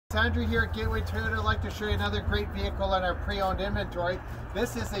Andrew here at Gateway Toyota. I'd like to show you another great vehicle in our pre-owned inventory.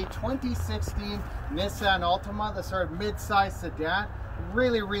 This is a 2016 Nissan Altima, the sort of mid-size sedan.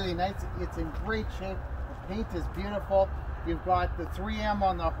 Really nice. It's in great shape. The paint is beautiful. You've got the 3M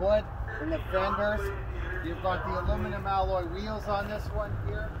on the hood and the fenders. You've got the aluminum alloy wheels on this one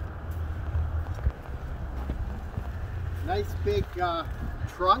here. Nice big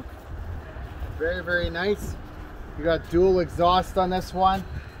trunk. Very nice. You got dual exhaust on this one.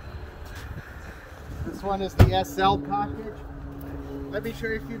 This one is the SL package. Let me show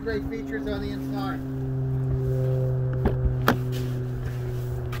you a few great features on the inside.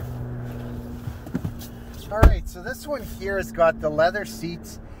 Alright, so this one here has got the leather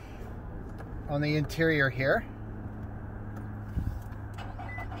seats on the interior here.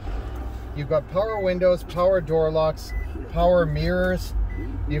 You've got power windows, power door locks, power mirrors.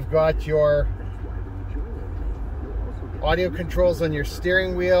 You've got your audio controls on your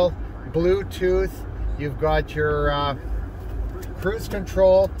steering wheel, Bluetooth. You've got your cruise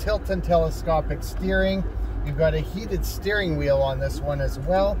control, tilt and telescopic steering. You've got a heated steering wheel on this one as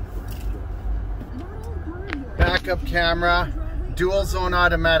well. Backup camera, dual zone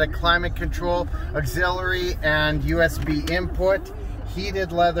automatic climate control, auxiliary and USB input,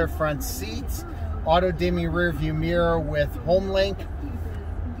 heated leather front seats, auto dimming rear view mirror with home link,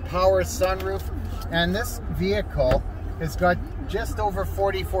 power sunroof, and this vehicle has got just over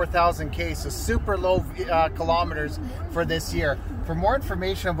 44,000 K, so super low kilometers for this year. For more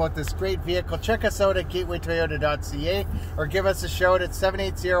information about this great vehicle, check us out at gatewaytoyota.ca or give us a shout at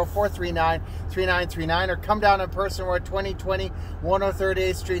 780-439-3939 or come down in person. We're at 2020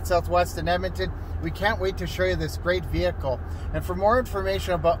 103rd Street Southwest in Edmonton. We can't wait to show you this great vehicle. And for more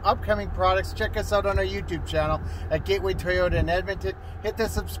information about upcoming products, check us out on our YouTube channel at Gateway Toyota in Edmonton. Hit the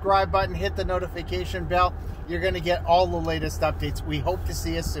subscribe button, hit the notification bell. You're going to get all the latest updates. We hope to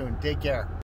see you soon. Take care.